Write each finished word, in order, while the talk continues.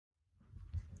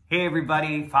Hey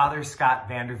everybody, Father Scott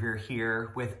Vanderveer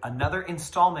here with another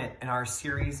installment in our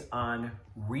series on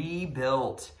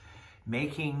Rebuilt,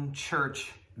 Making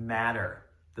Church Matter,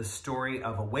 the story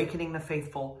of awakening the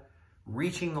faithful,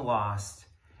 reaching the lost,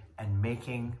 and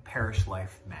making parish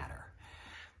life matter.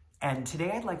 And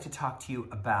today I'd like to talk to you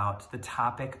about the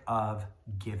topic of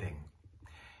giving.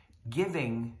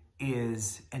 Giving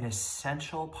is an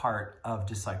essential part of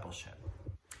discipleship.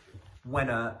 When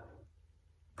a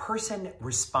person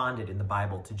responded in the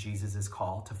Bible to Jesus'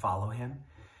 call to follow him,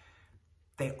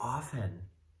 they often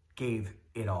gave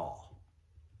it all.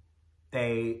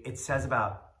 It says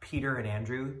about Peter and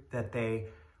Andrew that they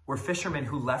were fishermen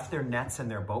who left their nets and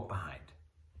their boat behind.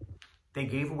 They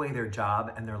gave away their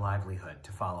job and their livelihood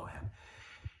to follow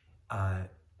him.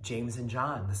 James and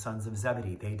John, the sons of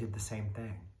Zebedee, they did the same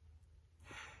thing.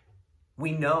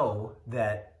 We know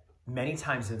that many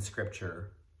times in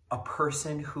Scripture, a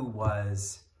person who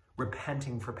was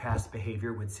repenting for past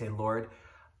behavior would say, Lord,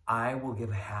 I will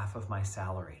give half of my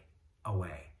salary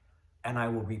away, and I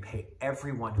will repay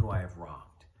everyone who I have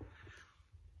wronged.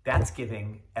 That's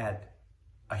giving at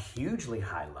a hugely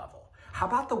high level. How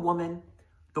about the woman,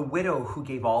 the widow who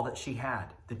gave all that she had,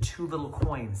 the 2 little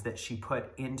coins that she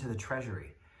put into the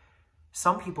treasury?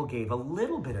 Some people gave a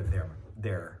little bit of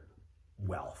their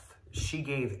wealth. She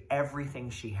gave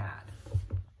everything she had.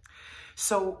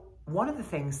 So one of the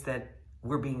things that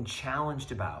we're being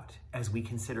challenged about as we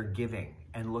consider giving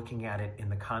and looking at it in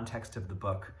the context of the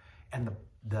book and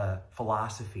the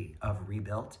philosophy of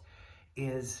Rebuilt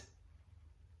is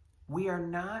we are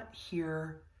not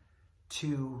here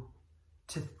to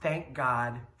thank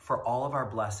God for all of our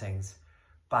blessings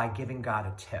by giving God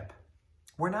a tip.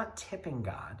 We're not tipping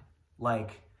God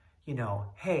like,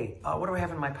 hey, what do I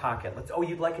have in my pocket?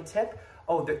 You'd like a tip?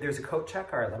 Oh, there's a coat check?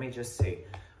 All right, let me just see.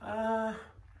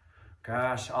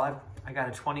 Gosh, I got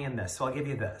a 20 in this, so I'll give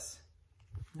you this.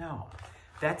 No,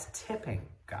 that's tipping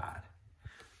God.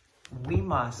 We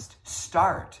must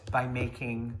start by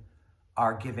making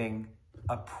our giving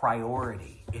a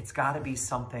priority. It's got to be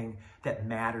something that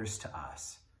matters to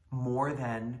us more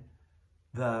than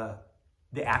the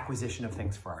acquisition of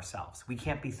things for ourselves. We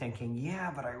can't be thinking,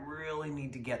 yeah, but I really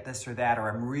need to get this or that, or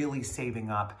I'm really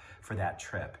saving up for that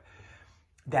trip.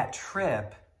 That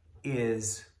trip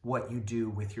is what you do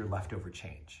with your leftover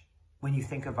change. When you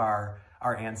think of our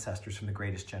ancestors from the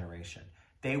greatest generation,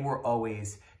 they were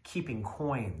always keeping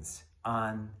coins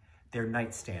on their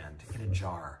nightstand in a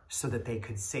jar so that they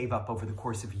could save up over the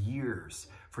course of years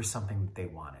for something that they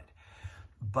wanted.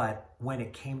 But when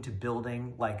it came to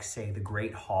building, like, say, the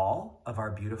Great Hall of our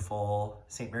beautiful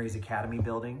St. Mary's Academy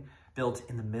building, built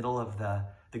in the middle of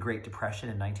the Great Depression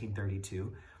in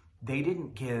 1932, they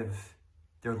didn't give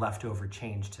their leftover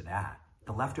change to that.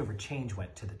 The leftover change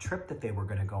went to the trip that they were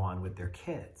going to go on with their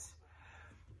kids.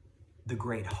 The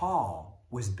Great Hall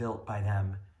was built by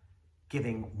them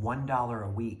giving $1 a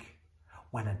week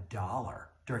when $1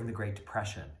 during the Great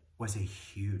Depression was a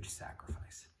huge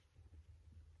sacrifice.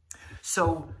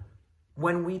 So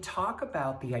when we talk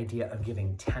about the idea of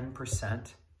giving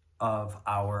 10% of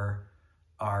our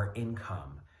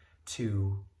income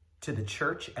to the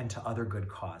church and to other good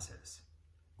causes,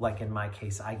 like in my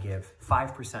case, I give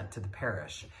 5% to the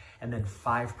parish and then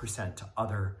 5% to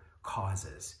other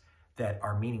causes that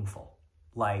are meaningful,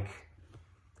 like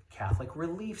Catholic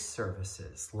relief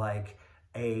services, like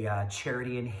a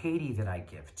charity in Haiti that I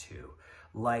give to,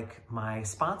 like my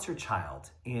sponsor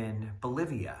child in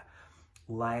Bolivia,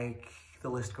 like the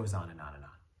list goes on and on and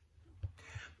on.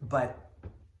 But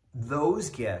those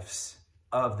gifts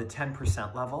of the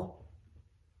 10% level,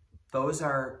 those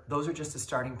are just a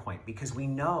starting point, because we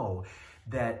know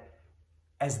that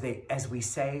as we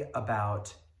say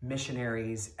about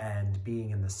missionaries and being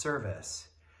in the service,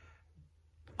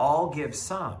 all give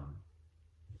some,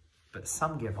 but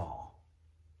some give all.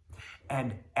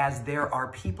 And as there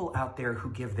are people out there who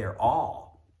give their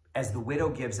all, as the widow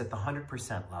gives at the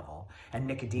 100% level and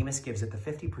Nicodemus gives at the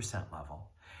 50% level,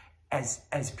 as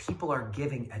people are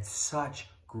giving at such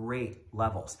great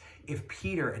levels. If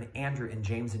Peter and Andrew and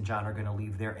James and John are going to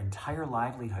leave their entire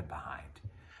livelihood behind,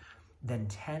 then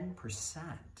 10%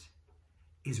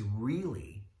 is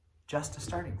really just a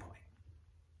starting point.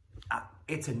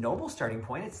 It's a noble starting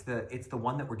point. It's the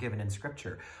one that we're given in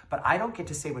Scripture. But I don't get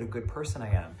to say what a good person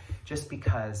I am just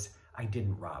because I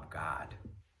didn't rob God.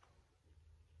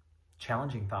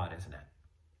 Challenging thought, isn't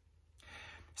it?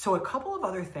 So a couple of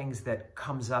other things that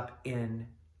comes up in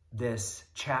this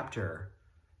chapter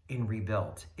in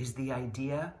Rebuilt is the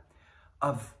idea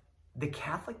of the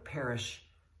Catholic parish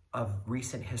of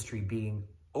recent history being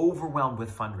overwhelmed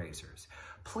with fundraisers,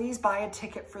 Please buy a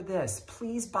ticket for this.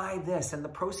 Please buy this, and the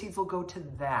proceeds will go to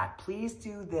that. Please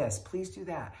do this. Please do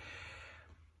that.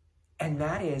 And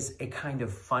that is a kind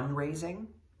of fundraising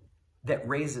that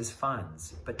raises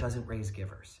funds but doesn't raise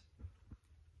givers.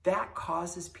 That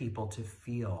causes people to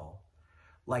feel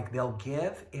like they'll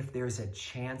give if there's a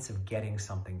chance of getting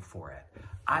something for it.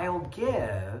 I'll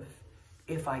give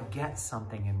if I get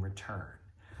something in return.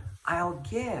 I'll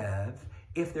give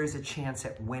if there's a chance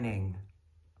at winning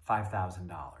 $5,000.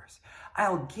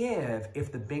 I'll give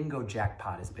if the bingo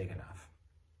jackpot is big enough.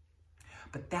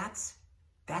 But that's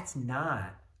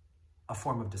not a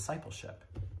form of discipleship.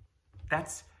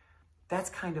 That's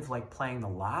kind of like playing the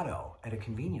lotto at a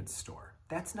convenience store.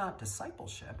 That's not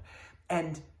discipleship.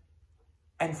 And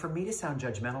for me to sound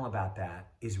judgmental about that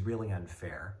is really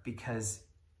unfair, because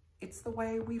it's the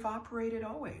way we've operated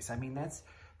always. I mean,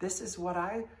 this is what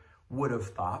I would have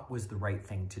thought was the right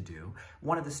thing to do.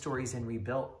 One of the stories in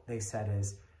Rebuilt, they said,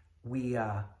 is we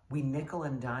nickel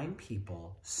and dime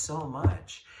people so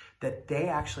much that they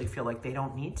actually feel like they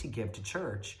don't need to give to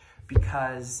church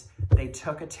because they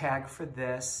took a tag for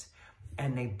this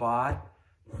and they bought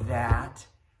that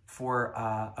for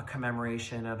a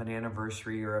commemoration of an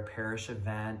anniversary or a parish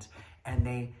event, and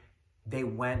they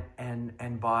went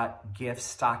and bought gifts,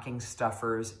 stocking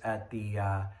stuffers at the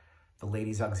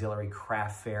Ladies Auxiliary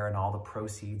Craft Fair, and all the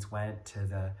proceeds went to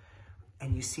the.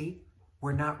 And you see,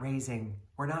 we're not raising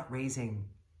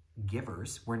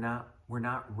givers. We're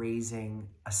not raising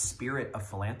a spirit of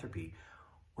philanthropy.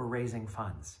 We're raising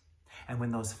funds, and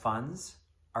when those funds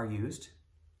are used,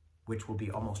 which will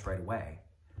be almost right away,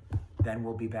 then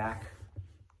we'll be back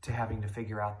to having to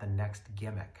figure out the next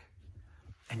gimmick.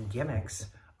 And gimmicks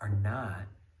are not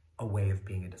a way of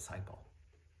being a disciple.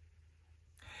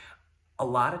 A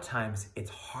lot of times it's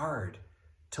hard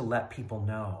to let people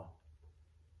know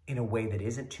in a way that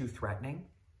isn't too threatening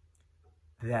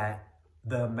that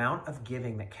the amount of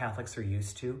giving that Catholics are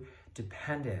used to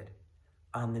depended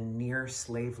on the near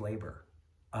slave labor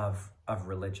of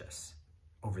religious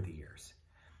over the years.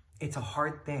 It's a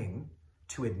hard thing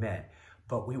to admit,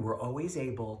 but we were always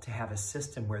able to have a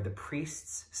system where the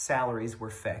priests' salaries were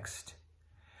fixed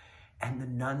and the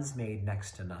nuns made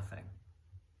next to nothing.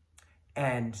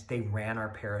 And they ran our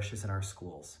parishes and our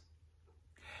schools.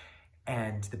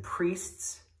 And the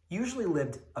priests usually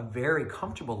lived a very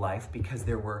comfortable life because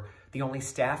the only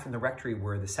staff in the rectory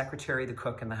were the secretary, the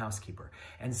cook, and the housekeeper.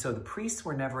 And so the priests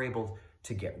were never able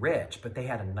to get rich, but they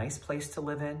had a nice place to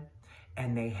live in.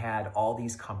 And they had all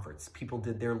these comforts. People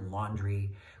did their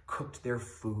laundry, cooked their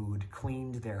food,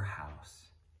 cleaned their house.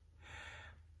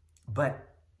 But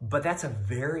that's a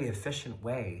very efficient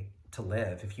way to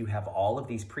live if you have all of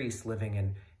these priests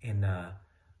living in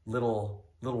little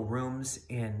rooms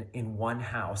in one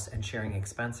house and sharing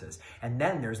expenses. And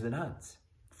then there's the nuns,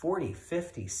 40,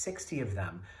 50, 60 of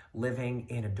them living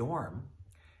in a dorm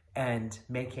and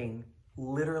making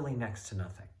literally next to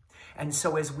nothing. And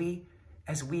so as we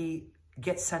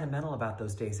get sentimental about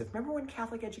those days. Remember when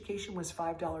Catholic education was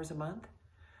 $5 a month?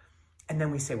 And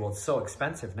then we say, well, it's so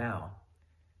expensive now.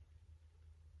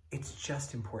 It's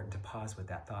just important to pause with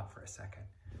that thought for a second.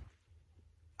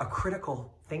 A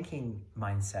critical thinking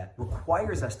mindset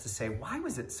requires us to say, why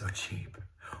was it so cheap?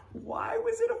 Why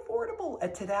was it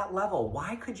affordable to that level?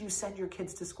 Why could you send your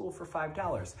kids to school for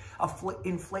 $5?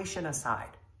 Inflation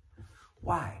aside,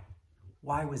 why?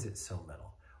 Why was it so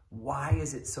little? Why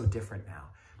is it so different now?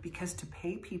 Because to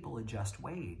pay people a just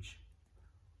wage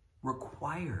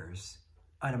requires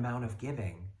an amount of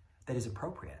giving that is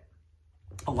appropriate.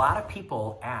 A lot of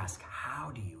people ask, how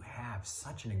do you have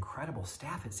such an incredible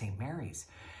staff at St. Mary's?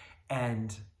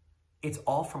 And it's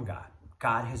all from God.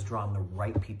 God has drawn the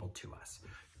right people to us.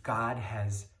 God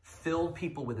has filled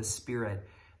people with a spirit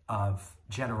of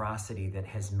generosity that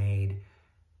has made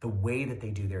the way that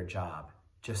they do their job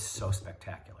just so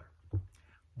spectacular.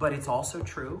 But it's also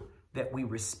true that we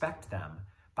respect them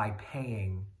by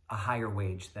paying a higher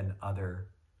wage than other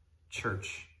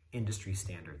church industry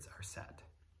standards are set.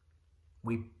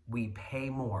 We pay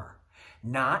more,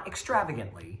 not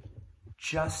extravagantly,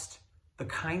 just the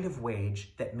kind of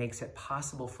wage that makes it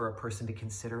possible for a person to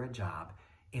consider a job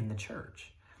in the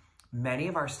church. Many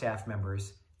of our staff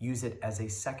members use it as a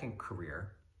second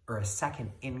career or a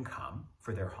second income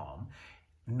for their home.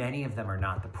 Many of them are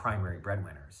not the primary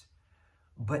breadwinners.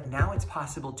 But now it's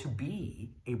possible to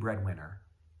be a breadwinner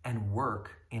and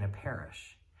work in a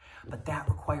parish. But that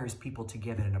requires people to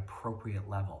give at an appropriate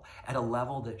level, at a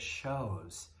level that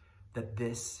shows that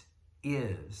this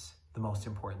is the most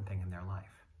important thing in their life.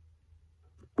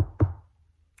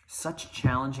 Such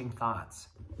challenging thoughts.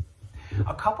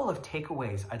 A couple of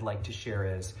takeaways I'd like to share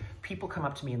is people come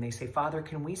up to me and they say, Father,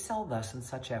 can we sell thus and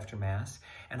such after Mass?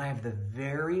 And I have the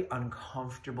very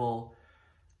uncomfortable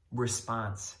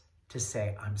response to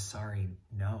say, I'm sorry,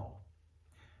 no,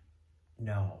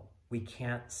 we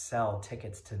can't sell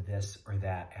tickets to this or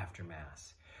that after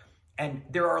Mass. And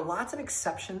there are lots of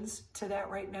exceptions to that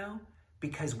right now,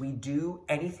 because we do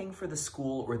anything for the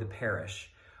school or the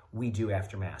parish, we do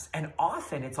after Mass. And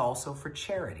often it's also for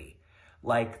charity,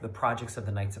 like the projects of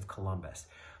the Knights of Columbus.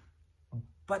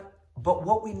 But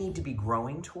what we need to be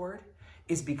growing toward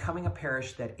is becoming a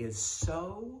parish that is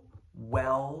so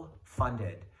well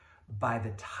funded by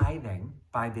the tithing,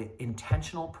 by the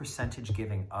intentional percentage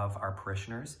giving of our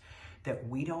parishioners, that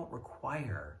we don't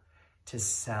require to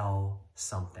sell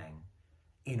something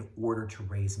in order to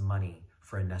raise money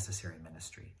for a necessary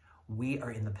ministry. We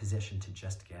are in the position to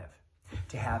just give,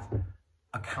 to have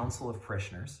a council of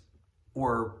parishioners,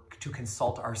 or to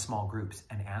consult our small groups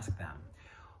and ask them,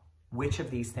 which of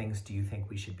these things do you think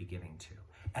we should be giving to?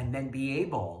 And then be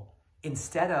able,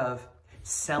 instead of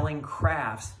selling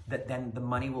crafts that then the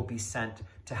money will be sent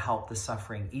to help the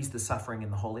suffering, ease the suffering in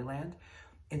the Holy Land,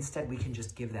 instead we can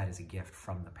just give that as a gift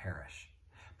from the parish,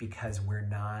 because we're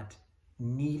not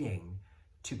needing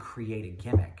to create a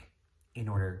gimmick in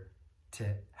order to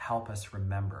help us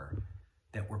remember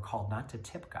that we're called not to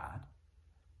tip God,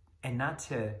 and not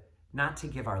to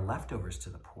give our leftovers to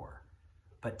the poor,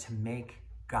 but to make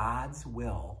God's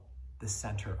will the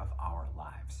center of our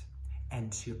lives,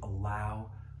 and to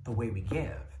allow the way we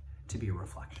give to be a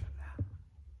reflection of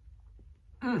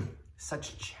that.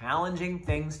 Such challenging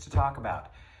things to talk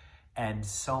about, and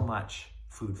so much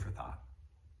food for thought.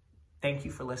 Thank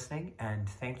you for listening, and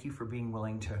thank you for being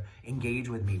willing to engage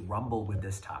with me, rumble with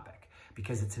this topic,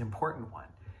 because it's an important one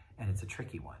and it's a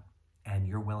tricky one. And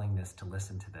your willingness to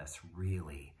listen to this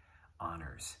really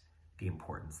honors the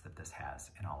importance that this has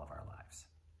in all of our lives.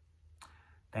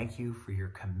 Thank you for your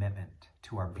commitment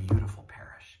to our beautiful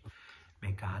parish.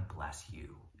 May God bless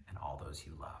you and all those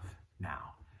you love,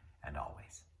 now and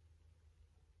always.